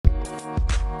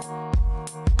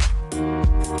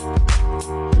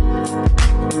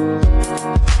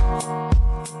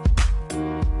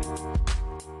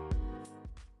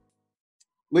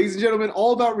Ladies and gentlemen,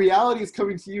 All About Reality is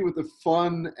coming to you with a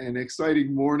fun and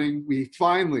exciting morning. We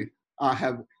finally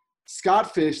have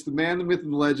Scott Fish, the man, the myth,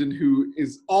 and the legend, who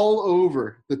is all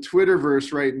over the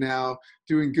Twitterverse right now,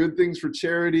 doing good things for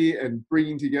charity and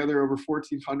bringing together over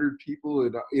 1,400 people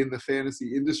in the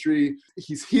fantasy industry.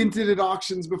 He's hinted at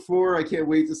auctions before. I can't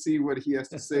wait to see what he has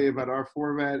to say about our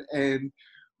format. And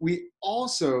we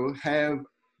also have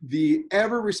the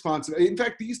ever responsive. In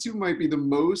fact, these two might be the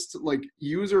most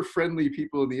user-friendly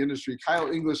people in the industry.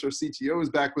 Kyle English, our CTO,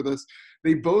 is back with us.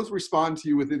 They both respond to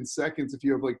you within seconds if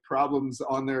you have problems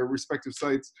on their respective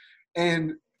sites.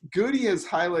 And Goody has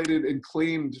highlighted and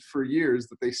claimed for years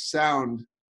that they sound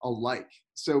alike.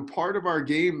 So part of our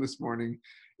game this morning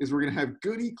is we're going to have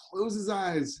Goody close his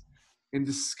eyes and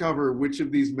discover which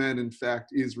of these men, in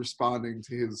fact, is responding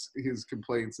to his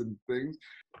complaints and things.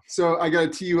 So I got to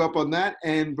tee you up on that.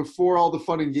 And before all the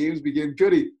fun and games begin,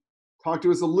 Goody, talk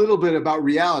to us a little bit about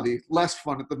reality. Less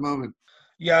fun at the moment.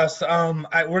 Yes,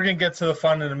 we're gonna get to the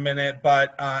fun in a minute,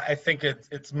 but I think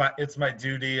it's my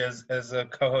duty as a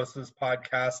co-host of this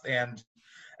podcast and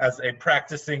as a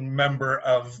practicing member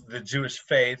of the Jewish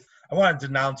faith. I want to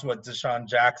denounce what Deshaun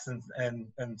Jackson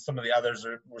and some of the others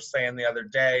were saying the other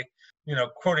day. You know,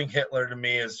 quoting Hitler to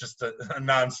me is just a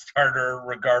non-starter,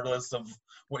 regardless of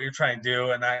what you're trying to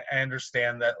do. And I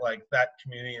understand that that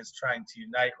community is trying to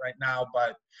unite right now.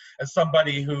 But as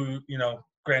somebody who,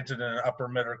 granted in an upper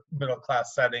middle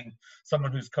class setting,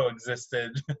 someone who's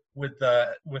coexisted with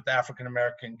the African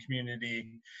American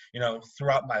community,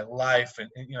 throughout my life,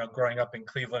 and growing up in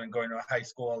Cleveland and going to a high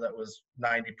school that was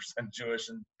 90% Jewish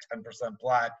and 10%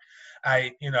 Black,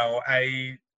 I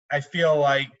feel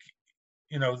like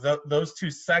those two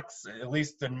sects, at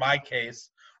least in my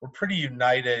case, were pretty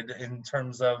united in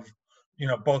terms of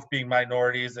both being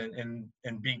minorities and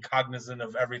being cognizant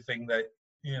of everything that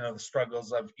the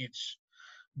struggles of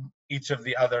each of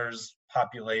the other's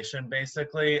population,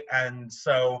 basically. And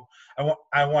so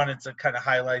I wanted to kind of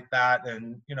highlight that.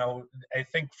 And I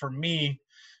think for me,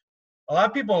 a lot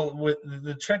of people, with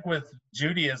the trick with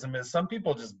Judaism is some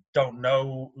people just don't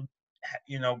know,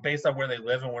 based on where they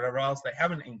live and whatever else, they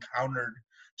haven't encountered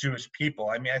Jewish people.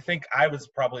 I mean, I think I was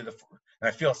probably and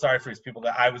I feel sorry for these people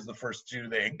that I was the first Jew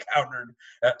they encountered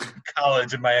at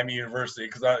college at Miami University,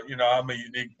 because I'm a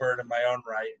unique bird in my own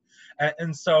right.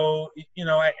 And so,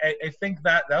 I think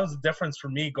that was a difference for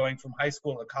me going from high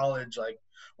school to college,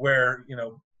 where,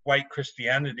 white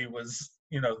Christianity was,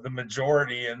 the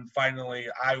majority, and finally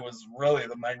I was really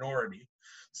the minority.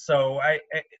 So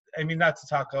I mean, not to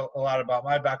talk a lot about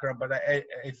my background, but I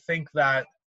think that,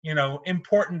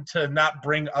 important to not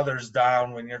bring others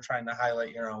down when you're trying to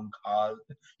highlight your own cause,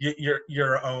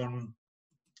 your own,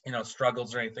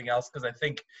 struggles or anything else. Because I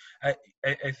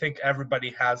think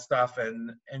everybody has stuff,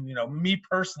 and me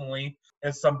personally,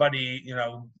 as somebody,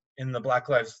 in the Black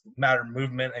Lives Matter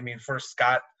movement, I mean, first,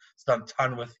 Scott's done a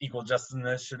ton with Equal Justice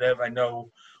Initiative. I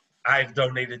know I've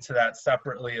donated to that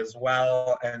separately as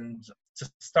well. And to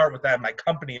start with that, my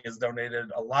company has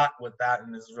donated a lot with that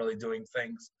and is really doing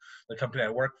things, the company I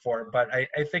work for. But I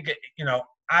think,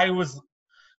 I was,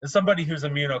 as somebody who's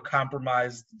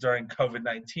immunocompromised during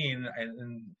COVID-19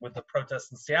 and with the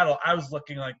protests in Seattle, I was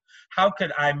looking how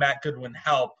could I, Matt Goodwin,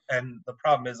 help? And the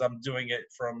problem is I'm doing it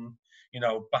from,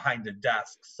 behind a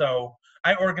desk. So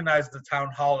I organized the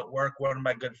town hall at work. One of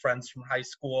my good friends from high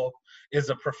school is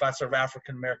a professor of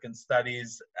African American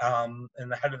Studies, and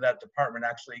the head of that department,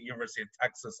 actually, at University of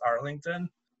Texas, Arlington.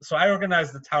 So I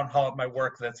organized the town hall at my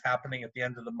work that's happening at the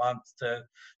end of the month to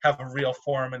have a real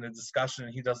forum and a discussion.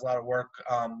 He does a lot of work,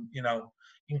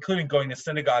 including going to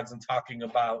synagogues and talking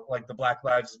about the Black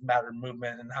Lives Matter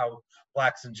movement and how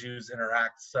Blacks and Jews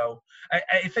interact. So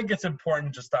I think it's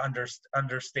important just to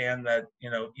understand that,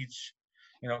 each,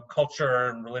 culture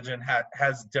and religion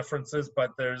has differences,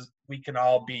 but we can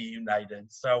all be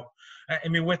united. So, I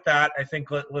mean, with that, I think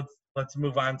let's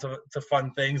move on to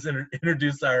fun things and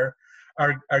introduce our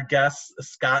guests,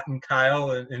 Scott and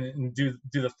Kyle, and do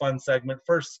the fun segment.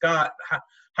 First, Scott,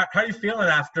 how are you feeling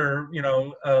after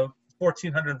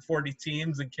 1,440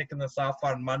 teams and kicking this off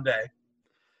on Monday?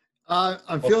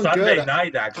 I'm feeling Sunday good.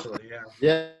 night, actually.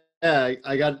 Yeah. Yeah,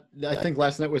 I think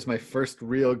last night was my first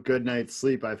real good night's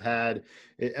sleep I've had.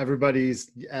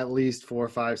 Everybody's at least 4,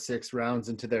 5, 6 rounds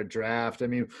into their draft. I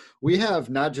mean, we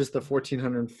have not just the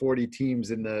 1,440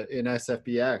 teams in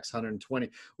SFBX,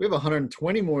 120. We have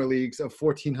 120 more leagues of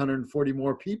 1,440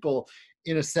 more people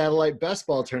in a satellite best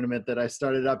ball tournament that I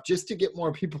started up just to get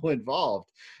more people involved,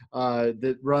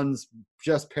 that runs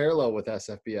just parallel with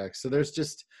SFBX. So there's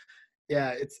just,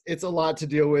 yeah, it's a lot to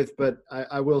deal with, but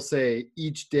I will say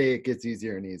each day it gets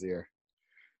easier and easier.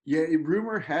 Yeah,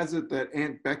 rumor has it that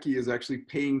Aunt Becky is actually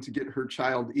paying to get her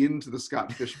child into the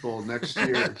Scott Fish Bowl next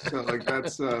year. So like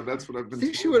that's what I've been I think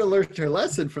told. she would have learned her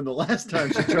lesson from the last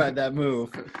time she tried that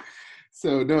move.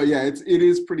 So no, yeah, it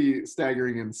is pretty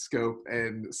staggering in scope,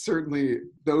 and certainly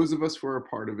those of us who are a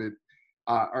part of it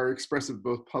are expressive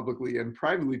both publicly and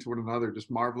privately to one another,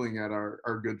 just marveling at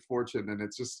our good fortune, and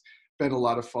it's just been a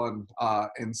lot of fun.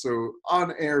 And so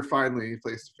on air, finally,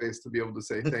 face to face, to be able to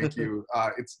say thank you,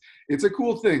 it's a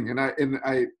cool thing, and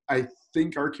I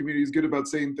think our community is good about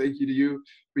saying thank you to you,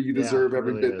 but you deserve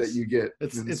every really bit that you get.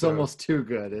 It's almost too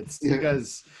good. You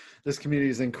guys. This community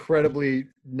is incredibly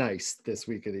nice this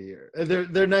week of the year.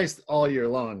 They're nice all year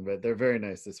long, but they're very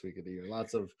nice this week of the year.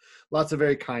 Lots of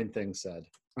very kind things said.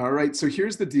 All right, so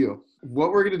here's the deal.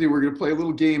 What we're going to do, we're going to play a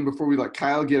little game before we let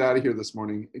Kyle get out of here this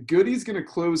morning. Goody's going to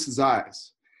close his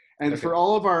eyes. And for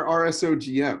all of our RSO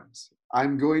GMs,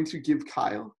 I'm going to give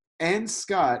Kyle and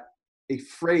Scott a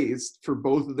phrase for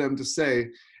both of them to say.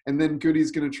 And then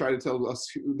Goody's going to try to tell us,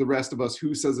 the rest of us,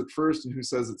 who says it first and who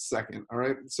says it second. All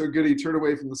right. So Goody, turn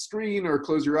away from the screen or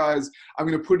close your eyes. I'm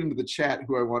going to put into the chat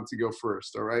who I want to go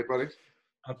first. All right, buddy?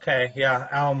 Okay. Yeah.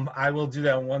 I will do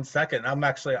that in 1 second. I'm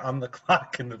actually on the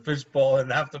clock in the fishbowl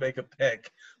and have to make a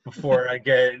pick before I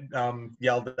get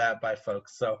yelled at by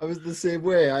folks. So I was the same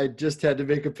way. I just had to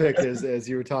make a pick as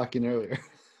you were talking earlier.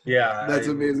 Yeah. That's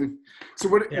amazing. So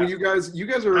what you guys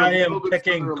are. I am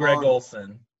picking Greg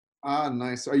Olson. Ah,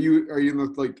 nice. Are you in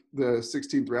the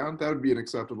 16th round? That would be an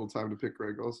acceptable time to pick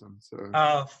Greg Olson. So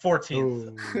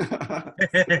 14th.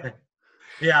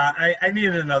 Yeah, I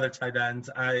needed another tight end.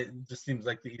 It just seems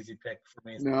like the easy pick for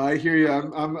me. No, I hear you.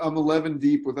 I'm 11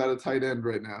 deep without a tight end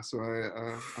right now, so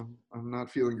I'm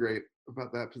not feeling great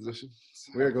about that position.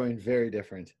 So. We're going very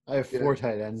different. I have 4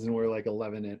 tight ends, and we're like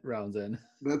 11 rounds in.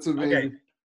 That's amazing. Okay.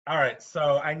 All right,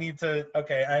 so I need to.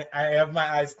 Okay, I have my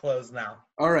eyes closed now.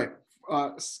 All right.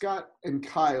 Scott and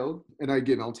Kyle, and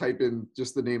again, I'll type in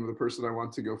just the name of the person I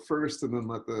want to go first and then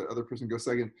let the other person go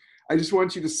second. I just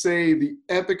want you to say the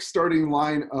epic starting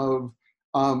line of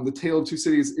The Tale of Two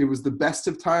Cities. It was the best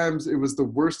of times. It was the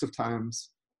worst of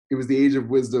times. It was the age of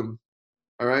wisdom.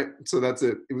 All right. So that's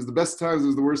it. It was the best of times. It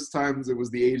was the worst of times. It was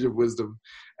the age of wisdom.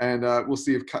 And we'll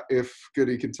see if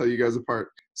Goody can tell you guys apart.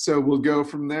 So we'll go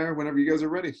from there whenever you guys are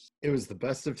ready. It was the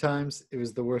best of times. It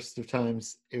was the worst of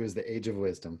times. It was the age of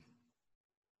wisdom.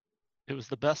 It was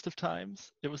the best of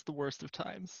times. It was the worst of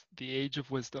times. The age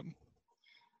of wisdom.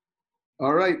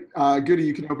 All right. Goody,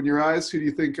 you can open your eyes. Who do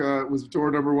you think was door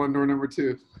number 1, door number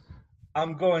 2?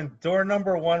 I'm going door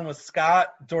number 1 was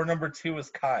Scott. Door number 2 was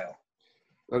Kyle.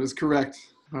 That is correct.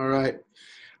 All right.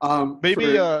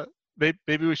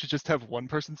 Maybe we should just have one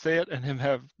person say it and him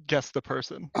have guess the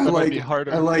person. That might like be it.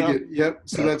 harder. I like it. Yep.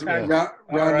 So that's round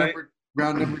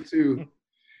number 2.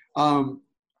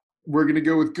 We're going to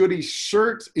go with Goody's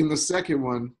shirt in the second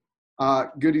one.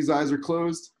 Goody's eyes are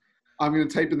closed. I'm going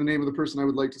to type in the name of the person I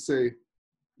would like to say.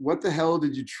 What the hell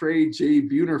did you trade Jay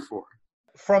Buhner for?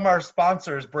 From our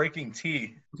sponsors, Breaking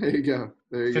Tea. There you go.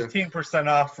 15%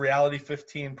 off Reality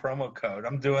 15 promo code.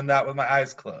 I'm doing that with my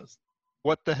eyes closed.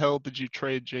 What the hell did you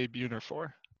trade Jay Buhner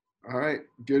for? All right.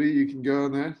 Goody, you can go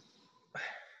on there.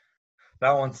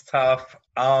 That one's tough.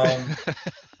 That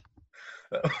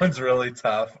one's really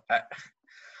tough.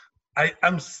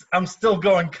 I'm still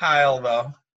going Kyle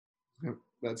though. Yep,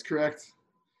 that's correct.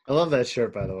 I love that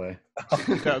shirt, by the way.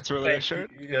 That's a really nice shirt.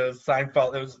 Yeah,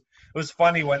 Seinfeld. It was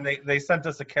funny when they sent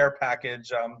us a care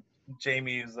package.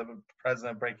 Jamie, who's the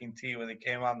president of Breaking Tea, when he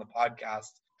came on the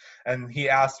podcast, and he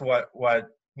asked what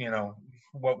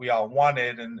we all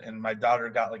wanted, and my daughter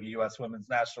got like a U.S. women's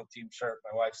national team shirt.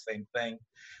 My wife, same thing.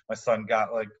 My son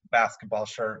got like basketball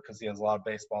shirt because he has a lot of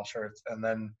baseball shirts, and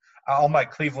then all my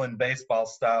Cleveland baseball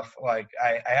stuff. Like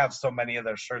I have so many of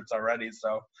their shirts already,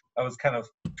 so I was kind of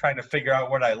trying to figure out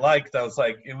what I liked. I was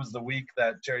like, it was the week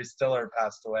that Jerry Stiller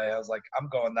passed away. I was like, I'm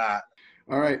going that.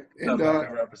 All right, and my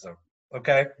favorite episode.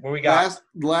 Okay, what we got?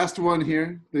 Last one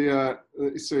here.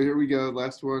 So here we go.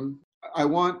 Last one. I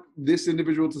want this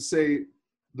individual to say,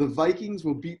 the Vikings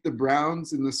will beat the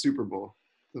Browns in the Super Bowl.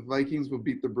 The Vikings will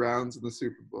beat the Browns in the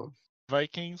Super Bowl.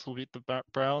 Vikings will beat the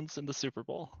Browns in the Super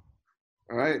Bowl.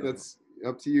 All right, that's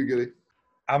up to you, Goody.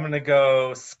 I'm gonna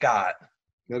go Scott.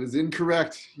 That is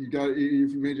incorrect.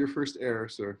 You've made your first error,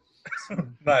 sir.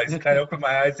 Nice. Can I open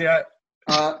my eyes yet?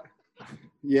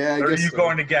 Yeah. Or are you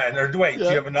going again? Or wait, do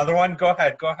you have another one? Go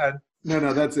ahead.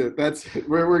 No, that's it.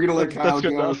 We're gonna let Kyle go.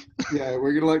 Enough. Yeah,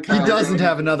 we're gonna let Kyle. He doesn't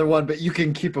have another one, but you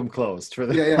can keep him closed for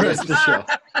the rest of the show.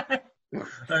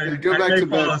 Go back to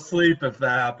bed. Fall asleep if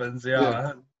that happens.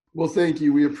 Yeah. Well, thank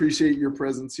you. We appreciate your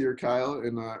presence here, Kyle,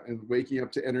 and waking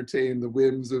up to entertain the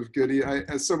whims of Goody.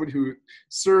 As someone who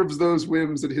serves those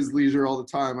whims at his leisure all the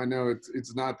time, I know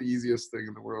it's not the easiest thing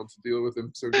in the world to deal with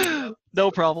him. So good. No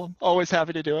problem. Always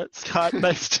happy to do it. Scott,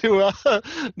 nice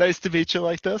to meet you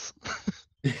like this.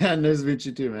 Yeah, nice to meet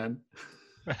you too, man.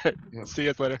 All right. Yep. See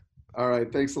you later. All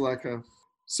right. Thanks a lot, Kyle.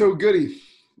 So, Goody,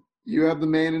 you have the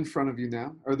man in front of you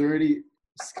now. Are there any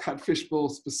Scott Fishbowl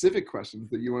specific questions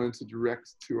that you wanted to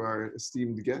direct to our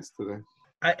esteemed guest today?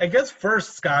 I guess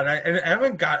first, Scott, I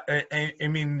haven't got. I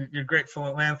mean, you're a great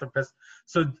philanthropist.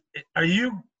 So, are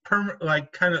you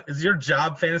is your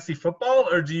job fantasy football,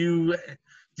 or do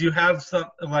you have some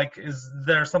is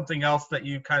there something else that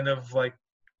you kind of like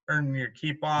earn your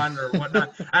keep on or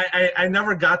whatnot? I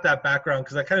never got that background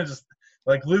because I kind of just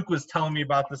like Luke was telling me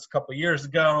about this a couple of years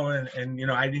ago, and you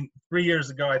know 3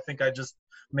 years ago I think I just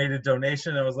made a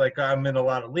donation. I was like, I'm in a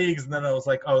lot of leagues, and then I was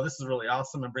like, oh, this is really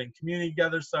awesome and bringing community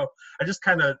together. So I just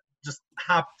kind of just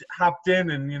hopped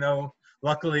in, and you know,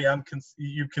 luckily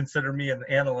you consider me an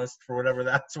analyst for whatever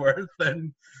that's worth,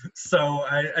 and so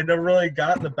I never really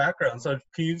got the background. So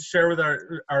can you share with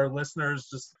our listeners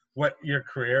just what your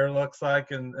career looks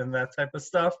like and that type of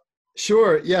stuff?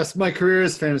 Sure. Yes, my career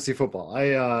is fantasy football.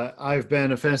 I've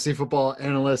been a fantasy football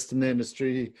analyst in the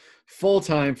industry full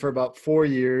time for about 4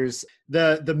 years.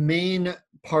 The main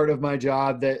part of my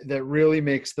job that really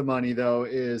makes the money though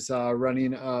is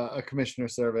running a commissioner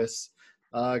service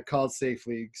called Safe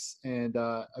Leagues, and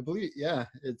I believe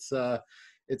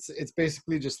it's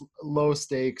basically just low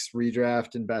stakes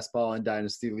redraft and best ball and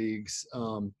dynasty leagues.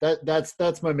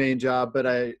 That's my main job, but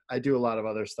I do a lot of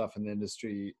other stuff in the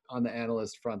industry on the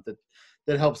analyst front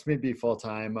that helps me be full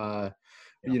time.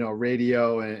 You know,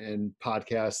 radio and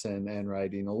podcasts and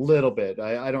writing a little bit.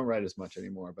 I don't write as much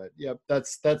anymore, but yep,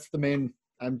 that's the main.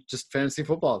 I'm just fantasy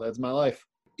football. That's my life.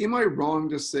 Am I wrong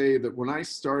to say that when I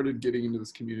started getting into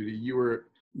this community, you were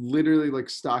literally like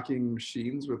stocking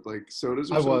machines with like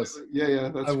sodas or something? Was. Yeah,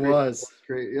 that's great. Was. That's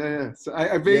great. Yeah. So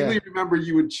I vaguely remember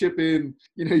you would chip in,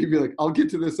 you know, you'd be like, I'll get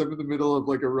to this. I'm in the middle of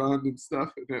like a run and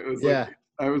stuff. And it was like,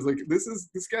 I was like,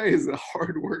 this guy is a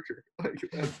hard worker. Like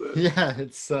that's it. Yeah,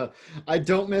 it's I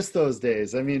don't miss those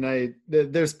days. I mean,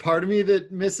 there's part of me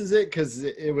that misses it because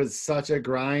it was such a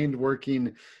grind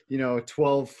working, you know,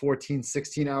 12, 14,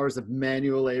 16 hours of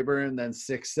manual labor and then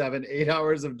 6, 7, 8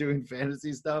 hours of doing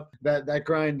fantasy stuff. That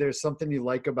grind, there's something you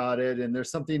like about it, and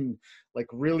there's something like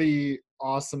really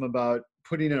awesome about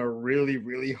putting in a really,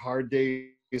 really hard day's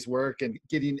work and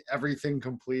getting everything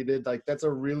completed. Like that's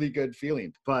a really good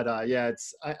feeling. But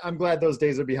I'm glad those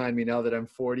days are behind me now that I'm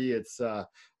 40. It's I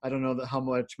don't know how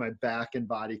much my back and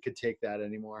body could take that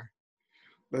anymore.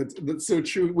 That's so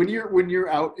true. When you're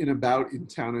out and about in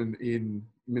town and in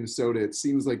Minnesota, it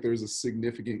seems like there's a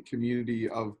significant community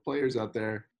of players out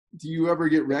there. Do you ever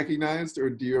get recognized, or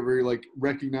do you ever like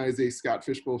recognize a Scott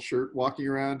Fishbowl shirt walking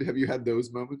around? Have you had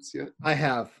those moments yet? I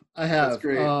have. That's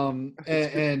great.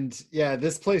 And yeah,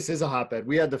 this place is a hotbed.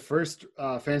 We had the first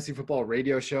fantasy football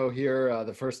radio show here.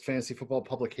 The first fantasy football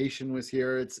publication was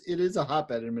here. It is a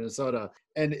hotbed in Minnesota,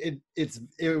 and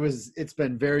it's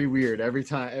been very weird every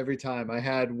time. I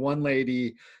had one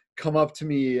lady come up to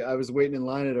me. I was waiting in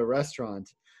line at a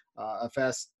restaurant, a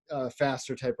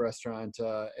faster type restaurant,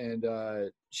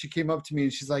 and she came up to me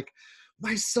and she's like,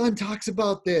 my son talks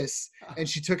about this, and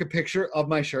she took a picture of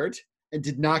my shirt and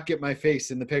did not get my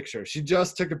face in the picture. She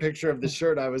just took a picture of the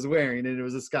shirt I was wearing, and it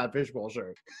was a Scott Fishbowl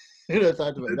shirt. And I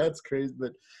thought, that's crazy.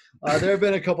 But there have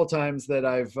been a couple times that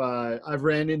I've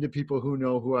ran into people who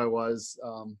know who I was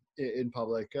in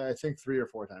public. I think 3 or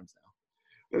 4 times now.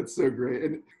 That's so great.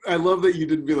 And I love that you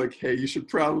didn't be like, hey, you should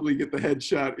probably get the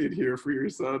headshot in here for your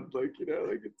son. Like, you know,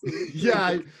 like it's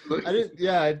yeah, I didn't.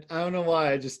 Yeah, I don't know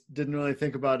why. I just didn't really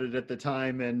think about it at the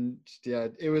time. And yeah,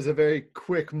 it was a very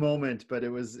quick moment, but it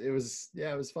was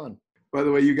fun. By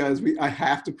the way, you guys, I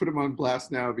have to put him on blast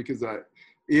now because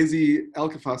Izzy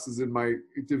Elkafas is in my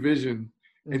division,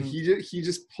 and he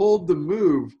just pulled the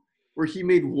move where he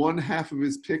made one half of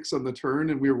his picks on the turn,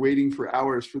 and we were waiting for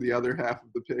hours for the other half of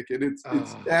the pick. And it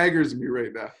staggers me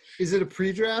right now. Is it a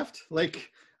pre-draft?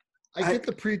 Like, I get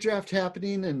the pre-draft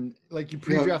happening, and like you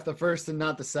pre-draft the first and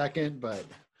not the second, but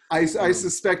I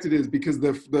suspect it is because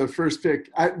the first pick,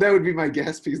 that would be my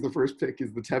guess, because the first pick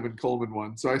is the Tevin Coleman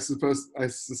one. So I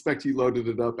suspect he loaded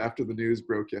it up after the news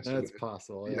broke yesterday. That's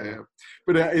possible. Yeah.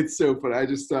 But it's so funny. I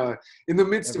just in the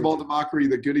midst of all the mockery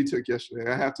that Goody took yesterday,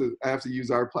 I have to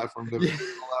use our platform to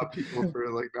allow people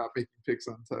for like not making picks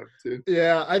on time too.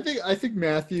 Yeah, I think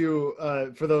Matthew.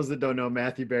 For those that don't know,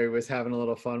 Matthew Berry was having a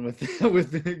little fun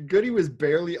with Goody was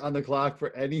barely on the clock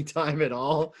for any time at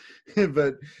all,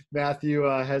 but Matthew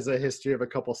has has a history of a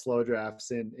couple slow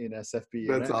drafts in SFB.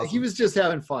 That's and awesome. He was just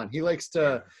having fun. He likes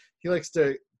to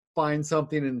find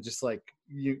something and just like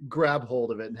you grab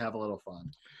hold of it and have a little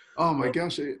fun. Oh my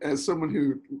gosh! As someone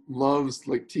who loves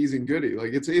like teasing Goody,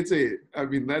 like I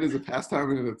mean, that is a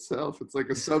pastime in itself. It's like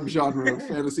a subgenre of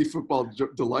fantasy football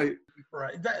delight.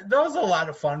 Right. That was a lot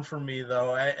of fun for me,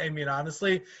 though. I mean,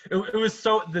 honestly, it was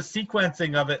so the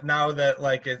sequencing of it. Now that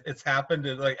like it's happened,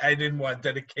 like I didn't want to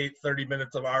dedicate 30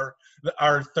 minutes of our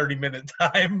 30-minute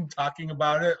time talking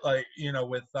about it, like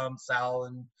with Sal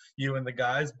and you and the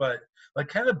guys. But like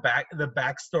kind of the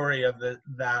backstory of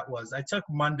that was I took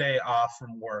Monday off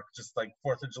from work, just like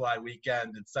 4th of July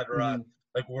weekend, etc. Mm-hmm.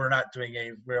 Like we're not doing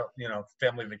a real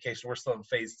family vacation. We're still in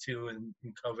phase 2 in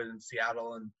COVID in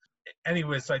Seattle. And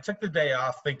anyway, so I took the day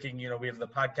off thinking, we have the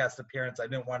podcast appearance. I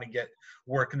didn't want to get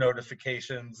work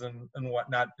notifications and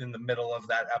whatnot in the middle of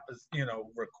that episode,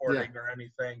 recording or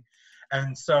anything.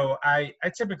 And so I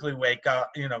typically wake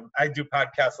up, I do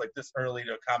podcasts like this early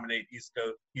to accommodate East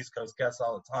Coast guests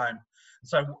all the time.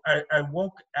 So I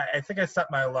woke, I think I set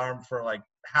my alarm for like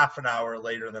half an hour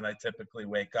later than I typically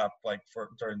wake up like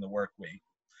during the work week.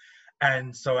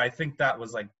 And so I think that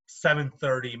was like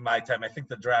 7:30 my time. I think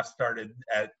the draft started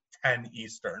at 10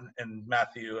 Eastern and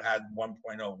Matthew had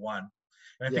 1.01. And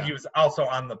I think he was also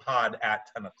on the pod at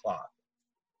 10 o'clock.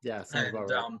 Yeah. Sounds about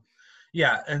right.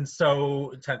 Yeah. And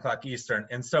so 10 o'clock Eastern.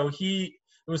 And so it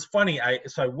was funny. I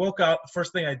woke up,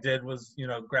 first thing I did was,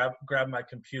 grab my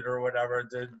computer or whatever.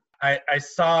 I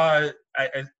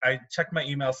checked my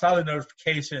email, saw the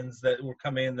notifications that were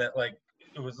coming in that like,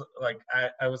 it was like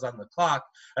I was on the clock.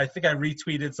 I think I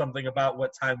retweeted something about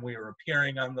what time we were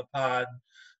appearing on the pod,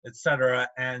 etc.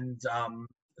 And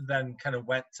then kind of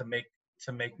went to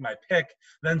make my pick.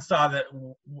 Then saw that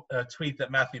a tweet that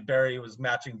Matthew Berry was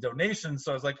matching donations.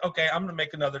 So I was like, okay, I'm gonna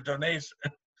make another donation.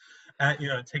 And,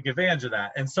 take advantage of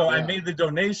that. And so I made the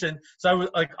donation. So I was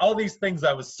like all these things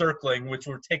I was circling, which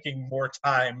were taking more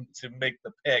time to make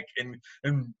the pick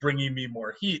and bringing me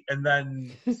more heat. And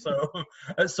then, so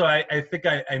I think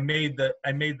I made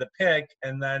the pick,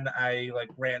 and then I like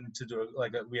ran to do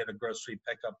we had a grocery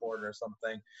pickup order or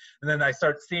something. And then I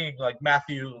start seeing like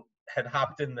Matthew had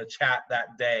hopped in the chat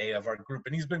that day of our group,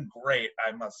 and he's been great,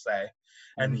 I must say.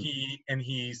 And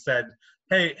he said,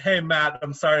 Hey, Matt,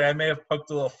 I'm sorry, I may have poked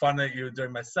a little fun at you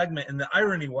during my segment. And the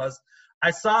irony was, I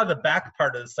saw the back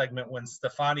part of the segment when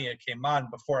Stefania came on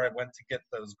before I went to get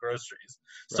those groceries.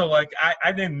 Right. So, like,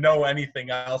 I didn't know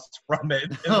anything else from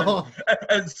it.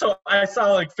 And so I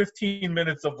saw, like, 15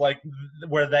 minutes of, like,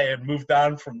 where they had moved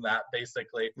on from that,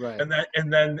 basically. Right.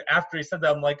 And then after he said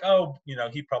that, I'm like, oh,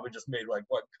 he probably just made, like,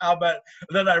 what comment?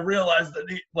 And then I realized that,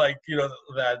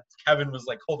 that Kevin was,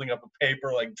 like, holding up a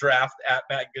paper, like, draft at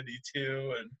Matt Goody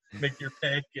 2 and make your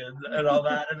pick and all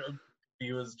that. And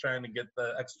he was trying to get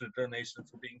the extra donation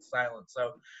for being silent.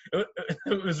 So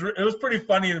it was pretty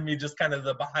funny to me, just kind of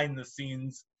the behind the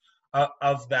scenes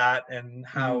of that and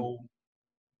how,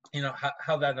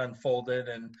 how that unfolded.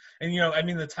 And I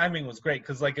mean, the timing was great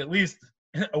because like at least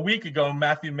a week ago,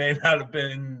 Matthew may not have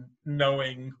been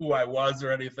knowing who I was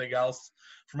or anything else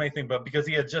from anything, but because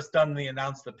he had just done the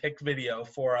announce the pick video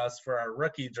for us for our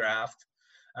rookie draft,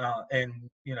 and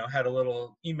had a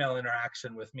little email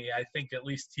interaction with me, I think at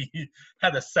least he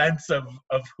had a sense of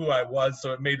who I was,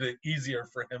 so it made it easier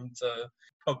for him to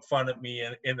poke fun at me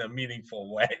in a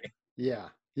meaningful way. Yeah.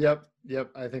 Yep.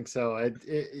 I think so.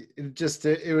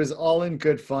 It was all in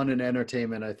good fun and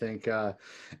entertainment. I think.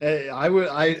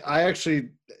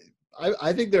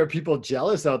 I think there are people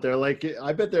jealous out there. Like,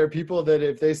 I bet there are people that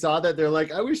if they saw that, they're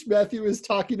like, I wish Matthew was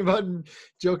talking about and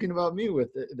joking about me with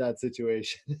that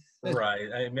situation.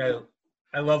 Right. I mean,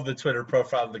 I love the Twitter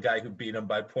profile of the guy who beat him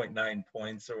by 0.9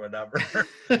 points or whatever.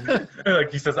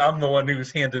 Like he says, I'm the one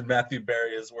who's handed Matthew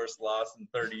Berry his worst loss in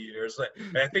 30 years.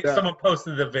 And I think someone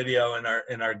posted the video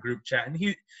in our group chat, and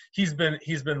he's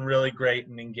been really great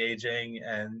and engaging.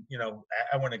 And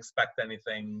I wouldn't expect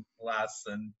anything less.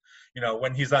 And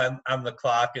when he's on the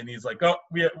clock and he's like, oh,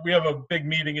 we have a big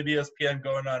meeting at ESPN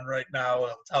going on right now,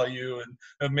 I'll tell you, and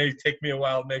it may take me a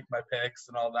while to make my picks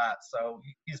and all that. So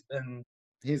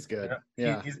he's good.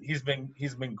 Yeah. He's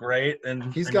been great,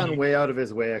 and he's gone way out of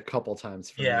his way a couple times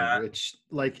for me, which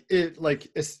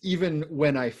it's, even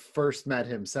when I first met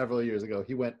him several years ago,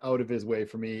 he went out of his way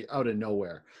for me out of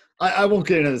nowhere. I won't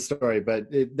get into the story, but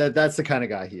that's the kind of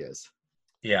guy he is.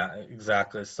 Yeah,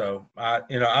 exactly. So,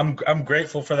 I'm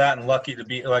grateful for that and lucky to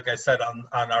be, like I said on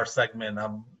our segment,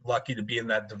 I'm lucky to be in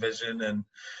that division,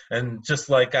 and just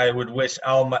like I would wish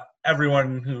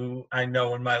everyone who I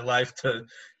know in my life to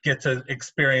get to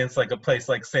experience like a place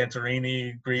like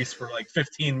Santorini, Greece for like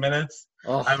 15 minutes.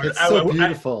 Oh, I would, it's I so would,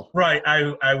 beautiful. right.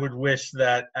 I would wish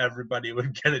that everybody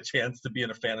would get a chance to be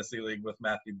in a fantasy league with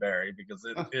Matthew Berry because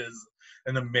it is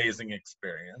an amazing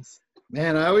experience.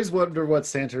 Man, I always wonder what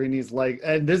Santorini's like,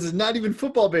 and this is not even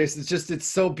football based. It's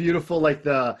so beautiful, like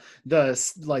the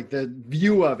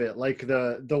view of it, like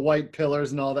the white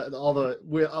pillars and all that, all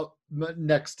the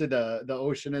next to the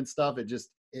ocean and stuff.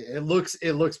 It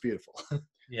looks beautiful.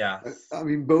 Yeah. I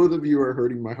mean, both of you are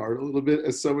hurting my heart a little bit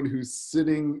as someone who's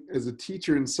sitting as a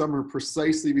teacher in summer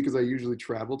precisely because I usually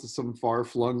travel to some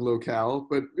far-flung locale.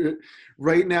 But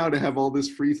right now to have all this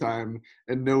free time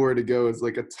and nowhere to go is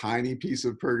like a tiny piece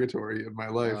of purgatory in my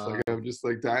life. Like I'm just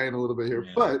like dying a little bit here.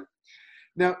 Yeah. But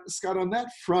now, Scott, on that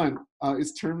front,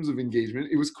 is terms of engagement.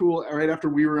 It was cool. Right after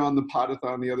we were on the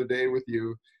podathon the other day with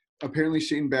you, apparently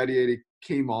Shane Battier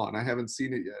came on. I haven't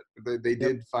seen it yet. They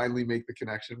did finally make the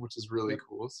connection, which is really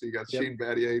cool. So you got Shane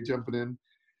Battier jumping in.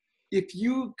 If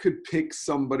you could pick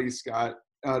somebody, Scott,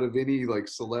 out of any like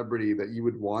celebrity that you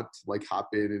would want to like hop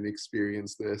in and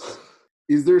experience this,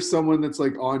 is there someone that's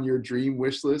like on your dream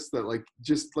wish list that like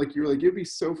just like you're like it'd be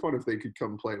so fun if they could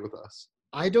come play with us?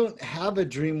 I don't have a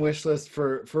dream wish list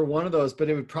for one of those, but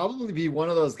it would probably be one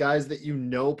of those guys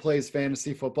that plays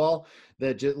fantasy football,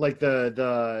 that just like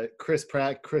the Chris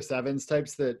Pratt, Chris Evans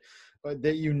types that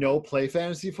play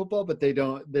fantasy football, but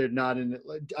they're not in it.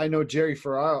 I know Jerry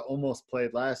Ferrara almost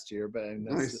played last year, but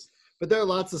Nice. But there are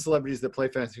lots of celebrities that play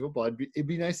fantasy football. It'd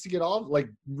be nice to get all like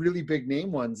really big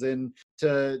name ones in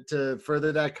to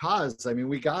further that cause. I mean,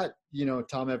 we got,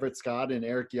 Tom Everett Scott and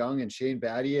Eric Young and Shane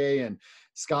Battier and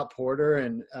Scott Porter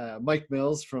and Mike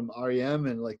Mills from REM.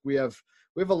 And like, we have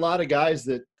a lot of guys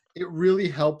that it really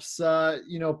helps,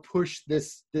 push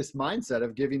this mindset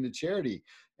of giving to charity.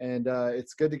 And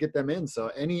it's good to get them in. So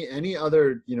any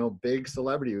other, big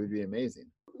celebrity would be amazing.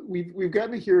 We've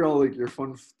gotten to hear all like your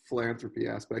fun philanthropy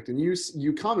aspect, and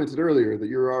you commented earlier that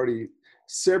you're already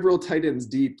several tight ends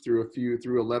deep through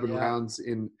 11 rounds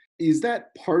in. Is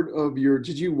that part of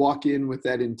did you walk in with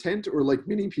that intent, or like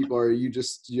many people, are you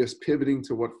just pivoting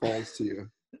to what falls to you?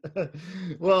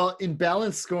 Well, in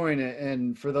balanced scoring,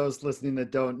 and for those listening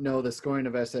that don't know the scoring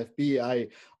of SFB,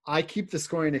 I keep the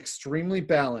scoring extremely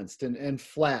balanced and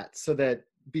flat so that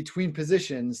between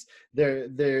positions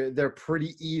they're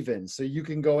pretty even, so you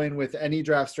can go in with any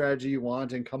draft strategy you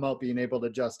want and come out being able to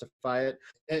justify it,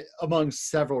 among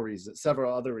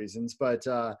several other reasons. But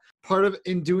part of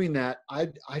in doing that, I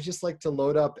just like to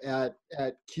load up at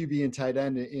QB and tight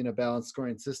end in a balanced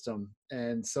scoring system.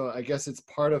 And so I guess it's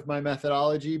part of my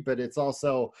methodology, but it's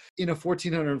also in a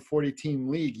 1,440 team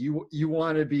league, you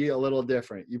want to be a little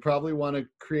different. You probably want to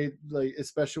create, like,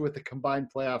 especially with the combined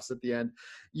playoffs at the end,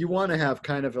 you want to have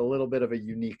kind of a little bit of a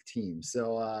unique team.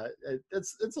 So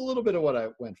it's a little bit of what I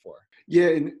went for. Yeah,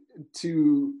 and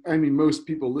most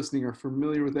people listening are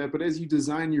familiar with that, but as you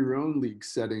design your own league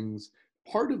settings,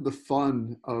 part of the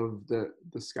fun of the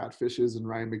Scott Fishes and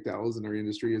Ryan McDowells in our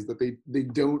industry is that they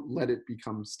don't let it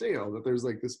become stale, that there's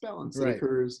like this balance that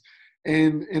occurs.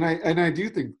 And I do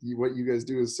think what you guys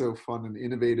do is so fun and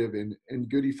innovative, and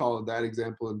Goody followed that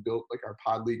example and built like our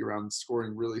pod league around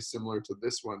scoring really similar to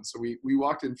this one. So we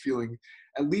walked in feeling,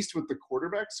 at least with the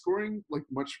quarterback scoring, like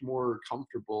much more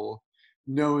comfortable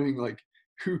knowing like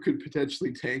who could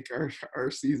potentially tank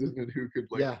our season and who could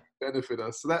benefit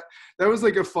us. So that was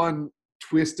like a fun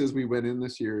twist as we went in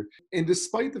this year. And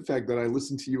despite the fact that I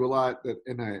listen to you a lot,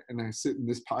 and I sit in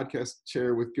this podcast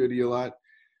chair with Goody a lot,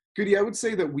 Goody, I would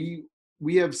say that we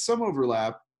have some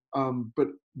overlap, but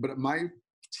my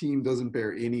team doesn't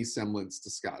bear any semblance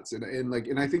to Scott's,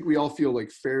 and I think we all feel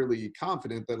like fairly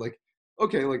confident that like,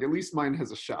 okay, like at least mine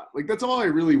has a shot. Like that's all I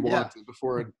really wanted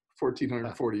before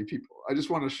 1,440 people. I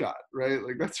just want a shot, right?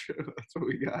 Like that's what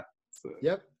we got. So.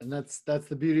 Yep, and that's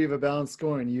the beauty of a balanced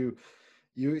scoring. You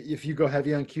if you go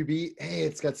heavy on QB, hey,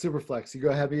 it's got super flex. You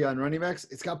go heavy on running backs,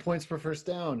 it's got points per first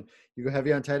down. You go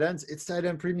heavy on tight ends, it's tight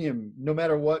end premium. No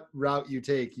matter what route you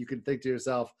take, you can think to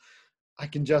yourself, I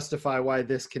can justify why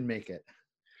this can make it.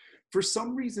 For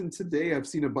some reason today, I've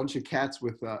seen a bunch of cats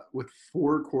with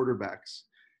 4 quarterbacks.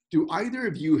 Do either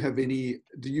of you have do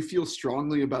you feel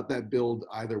strongly about that build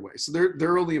either way? So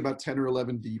they're only about 10 or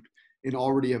 11 deep and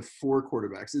already have 4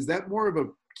 quarterbacks. Is that more of a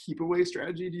keep away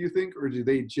strategy, do you think, or do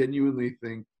they genuinely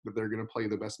think that they're going to play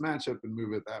the best matchup and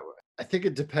move it that way? I think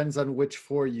it depends on which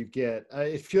 4 you get.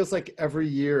 It feels like every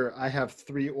year I have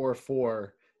 3 or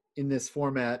 4 in this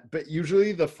format, but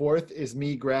usually the fourth is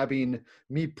me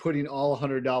putting all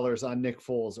 $100 on Nick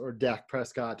Foles or Dak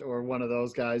Prescott or one of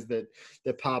those guys that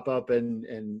pop up and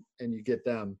you get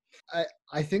them.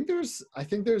 I think there's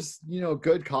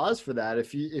good cause for that.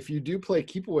 If you do play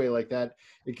keep away like that,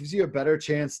 it gives you a better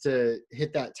chance to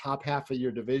hit that top half of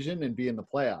your division and be in the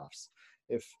playoffs.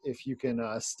 If you can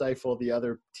stifle the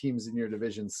other teams in your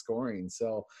division scoring.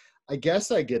 So I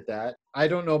guess I get that. I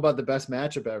don't know about the best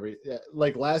matchup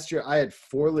like last year I had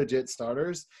 4 legit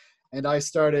starters and I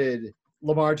started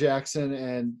Lamar Jackson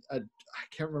and I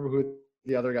can't remember who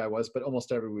the other guy was, but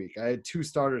almost every week. I had 2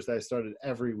 starters that I started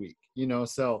every week,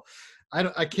 so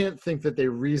I can't think that they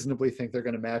reasonably think they're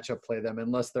going to matchup play them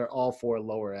unless they're all 4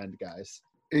 lower end guys.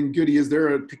 And Goody, is there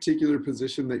a particular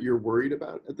position that you're worried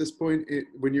about at this point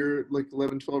when you're like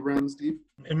 11, 12 rounds deep?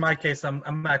 In my case,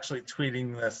 I'm actually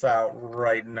tweeting this out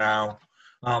right now.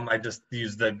 I just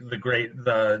used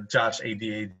the Josh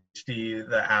ADHD,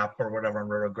 the app or whatever on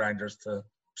Roto Grinders to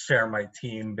share my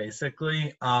team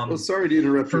basically. Well, sorry to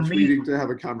interrupt your tweeting to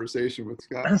have a conversation with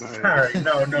Scott. Sorry,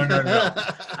 no.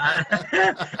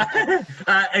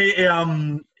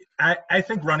 I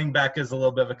think running back is a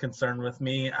little bit of a concern with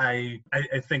me. I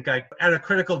think at a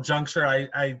critical juncture,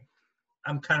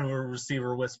 I'm kind of a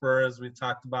receiver whisperer, as we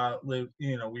talked about, Luke.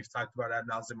 We've talked about ad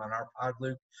nauseum on our pod,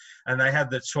 Luke. And I had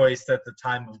the choice at the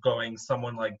time of going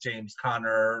someone like James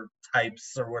Conner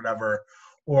types or whatever,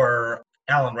 or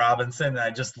Allen Robinson.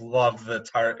 I just love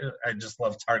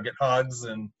target hogs,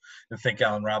 and I think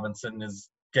Allen Robinson is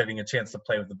getting a chance to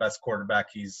play with the best quarterback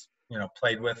he's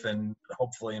played with, and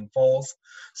hopefully in Foles.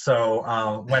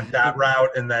 So went that route,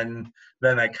 and then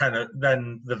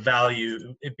the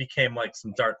value, it became like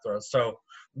some dart throws. So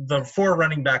the 4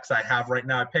 running backs I have right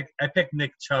now, I picked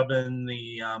Nick Chubb in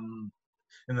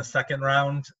the second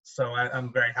round. So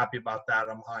I'm very happy about that.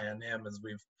 I'm high on him, as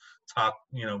we've talked,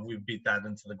 we've beat that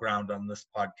into the ground on this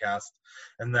podcast.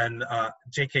 And then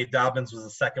J.K. Dobbins was the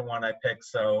second one I picked.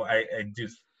 So I do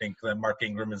think that Mark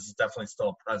Ingram is definitely still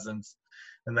a presence.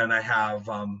 And then I have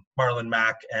Marlon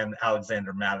Mack and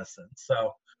Alexander Madison.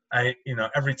 So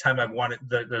every time I've wanted,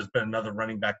 there's been another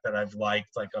running back that I've liked,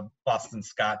 like a Boston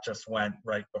Scott just went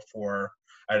right before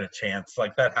I had a chance.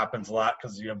 Like that happens a lot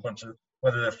because you have a bunch of,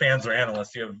 whether they're fans or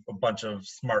analysts, you have a bunch of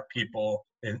smart people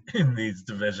in these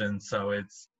divisions. So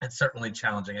it's certainly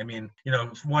challenging. I mean,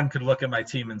 one could look at my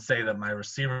team and say that my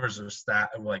receivers are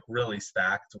really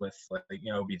stacked with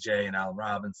OBJ and Allen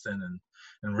Robinson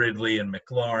and Ridley and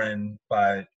McLaurin.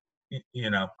 But,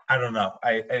 I don't know.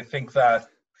 I think that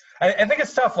I think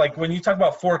it's tough. Like when you talk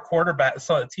about 4 quarterbacks,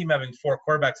 so a team having 4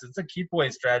 quarterbacks, it's a keep away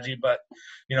strategy. But,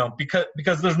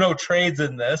 because there's no trades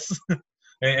in this.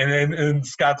 And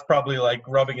Scott's probably like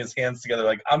rubbing his hands together,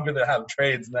 like I'm gonna have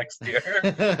trades next year.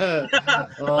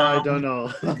 I don't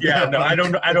know. Yeah, no, I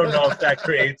don't know if that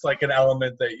creates like an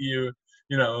element that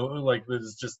like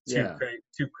is just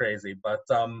too crazy. But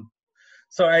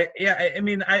so I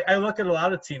mean I look at a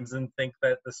lot of teams and think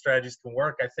that the strategies can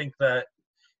work. I think that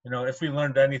if we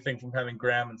learned anything from having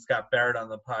Graham and Scott Barrett on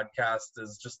the podcast,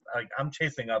 is just like I'm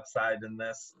chasing upside in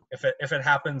this. If it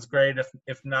happens, great.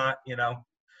 If not,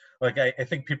 like I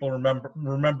think people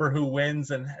remember who wins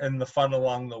and the fun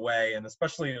along the way, and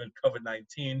especially in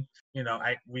COVID-19,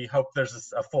 we hope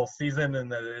there's a full season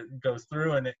and that it goes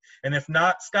through. And if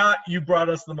not, Scott, you brought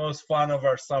us the most fun of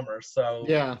our summer. So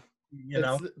yeah,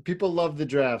 people love the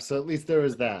draft, so at least there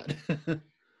was that.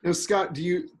 Now, Scott,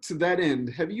 to that end,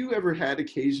 have you ever had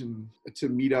occasion to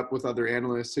meet up with other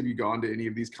analysts? Have you gone to any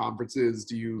of these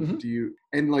conferences?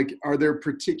 And like, are there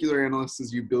particular analysts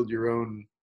as you build your own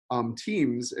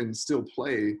teams and still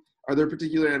play? Are there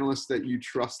particular analysts that you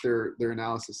trust their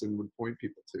analysis and would point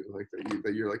people to, like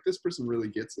that you're like, this person really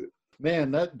gets it?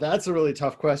 Man, that's a really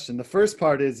tough question. The first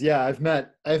part is, I've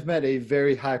met a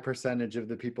very high percentage of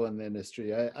the people in the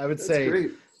industry. I would say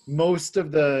great. Most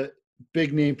of the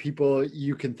big name people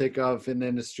you can think of in the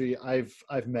industry I've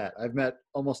met. I've met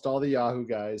almost all the Yahoo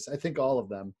guys. I think all of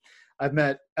them. I've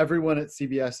met everyone at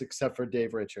CBS except for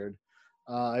Dave Richard.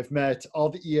 I've met all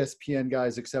the ESPN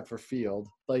guys except for Field.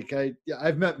 Like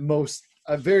I've met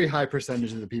a very high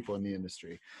percentage of the people in the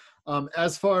industry.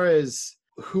 As far as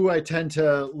who I tend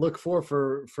to look for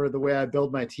the way I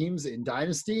build my teams in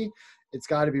Dynasty, it's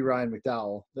got to be Ryan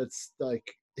McDowell. That's like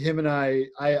him and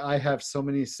I have so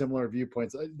many similar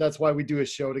viewpoints. That's why we do a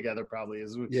show together. Probably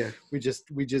is we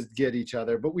just get each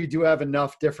other, but we do have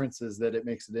enough differences that it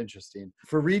makes it interesting.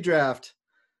 For redraft,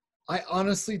 I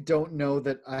honestly don't know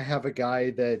that I have a guy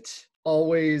that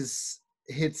always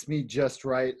hits me just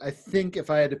right. I think if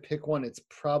I had to pick one, it's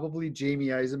probably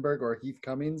Jamie Eisenberg or Heath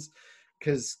Cummings,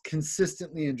 because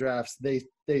consistently in drafts,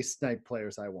 they snipe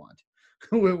players I want.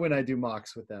 when I do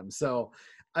mocks with them. So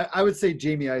I would say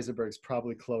Jamie Eisenberg's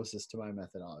probably closest to my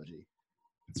methodology.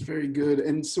 It's very good.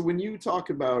 And so when you talk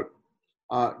about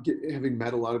having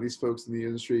met a lot of these folks in the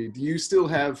industry, do you still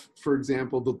have, for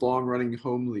example, the long running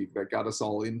home league that got us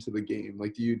all into the game?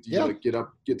 Like, do you like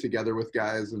get together with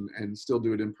guys and still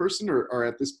do it in person, or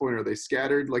at this point, are they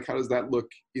scattered? Like, how does that look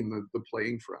in the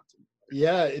playing front?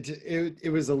 Yeah,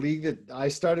 it was a league that I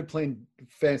started playing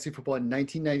fantasy football in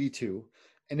 1992,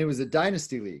 and it was a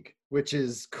dynasty league, which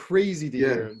is crazy to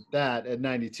hear that at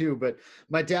 92. But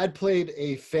my dad played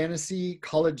a fantasy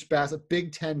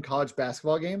Big Ten college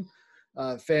basketball game,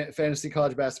 fantasy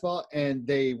college basketball, and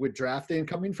they would draft the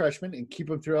incoming freshmen and keep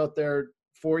them throughout their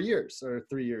 4 years or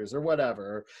 3 years or whatever.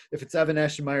 Or if it's Evan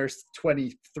Eschemeyer's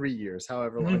 23 years,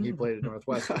 however long he played at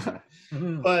Northwestern.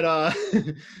 But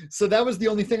so that was the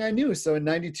only thing I knew. So in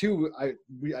 92,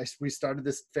 we started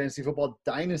this fantasy football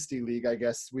dynasty league, I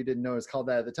guess we didn't know it was called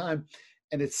that at the time.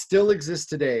 And it still exists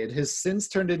today. It has since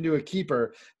turned into a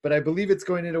keeper, but I believe it's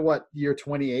going into year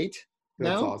 28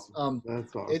 That's now. Awesome.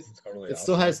 That's awesome. It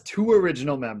still has 2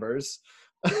 original members,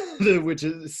 which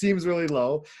seems really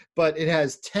low, but it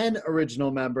has 10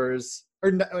 original members,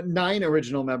 or 9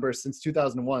 original members since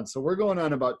 2001. So we're going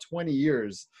on about 20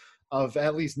 years of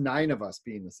at least 9 of us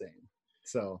being the same.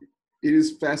 So it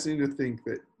is fascinating to think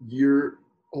that your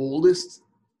oldest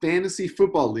fantasy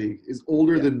football league is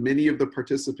older than many of the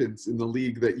participants in the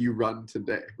league that you run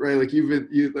today, right? Like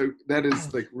that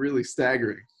is like really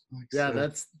staggering.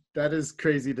 That is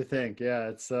crazy to think. Yeah,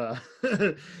 it's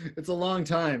it's a long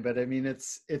time, but I mean,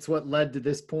 it's what led to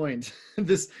this point.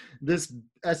 This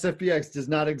SFBX does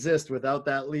not exist without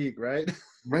that league, right?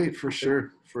 Right, for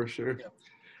sure. Yeah.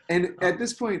 And at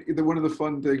this point, one of the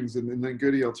fun things, and then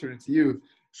Goody, I'll turn it to you.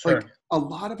 Sure. Like a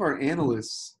lot of our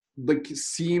analysts,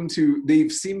 seem to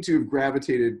have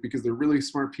gravitated, because they're really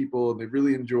smart people and they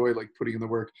really enjoy like putting in the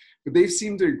work, but they've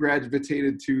seemed to have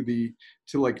gravitated to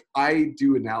like, I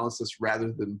do analysis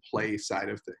rather than play side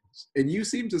of things. And you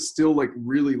seem to still like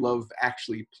really love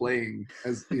actually playing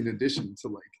as in addition to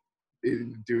like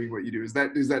in doing what you do. Is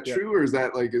that true, or is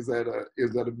that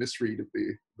a misread of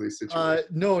the situation?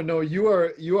 No, you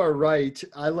are right.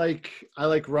 I like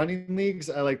running leagues.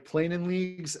 I like playing in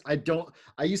leagues.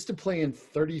 I used to play in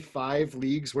 35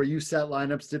 leagues where you set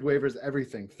lineups, did waivers,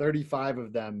 everything, 35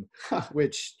 of them,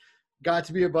 which got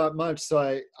to be about much. So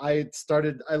I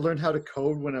learned how to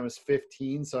code when I was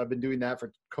 15. So I've been doing that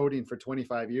for coding for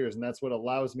 25 years. And that's what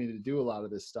allows me to do a lot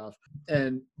of this stuff.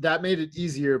 And that made it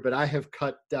easier, but I have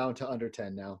cut down to under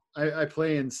 10 now. I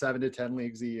play in 7 to 10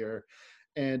 leagues a year,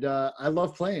 and I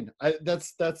love playing. I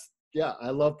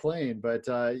love playing,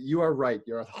 but you are right.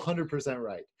 You're 100%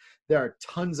 right. There are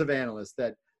tons of analysts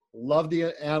that love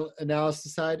the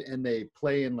analysis side, and they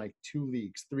play in like 2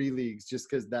 leagues, 3 leagues, just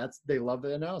because they love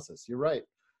the analysis. You're right.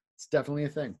 It's definitely a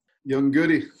thing. Young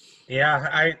Goody.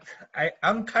 Yeah,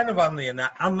 I'm kind of on the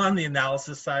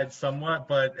analysis side somewhat,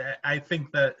 but I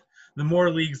think that the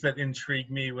more leagues that intrigue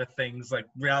me with things like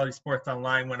Reality Sports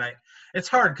Online, it's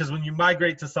hard because when you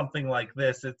migrate to something like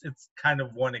this, it's kind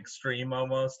of one extreme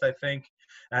almost, I think.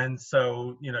 And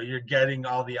so, you're getting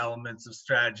all the elements of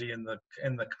strategy in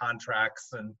the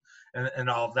contracts and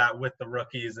all of that with the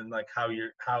rookies, and like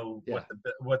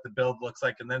what the build looks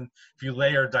like. And then if you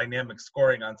layer dynamic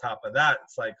scoring on top of that,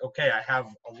 it's like, okay, I have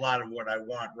a lot of what I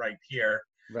want right here.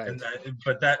 Right. And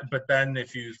but then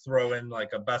if you throw in like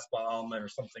a best ball element or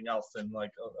something else in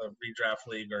like a redraft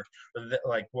league or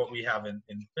like what we have in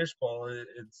Fishbowl,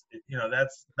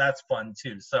 that's fun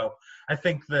too. So I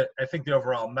think the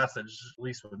overall message, at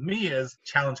least with me, is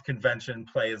challenge convention,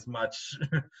 play as much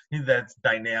that's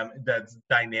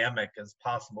dynamic as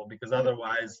possible, because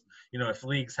otherwise, if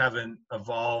leagues haven't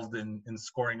evolved in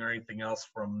scoring or anything else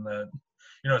from the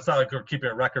it's not like we're keeping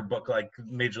a record book like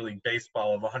Major League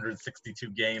Baseball of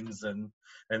 162 games and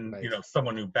right.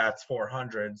 Someone who bats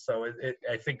 400. So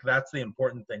I think that's the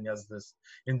important thing as this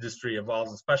industry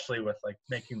evolves, especially with like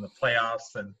making the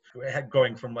playoffs and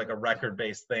going from like a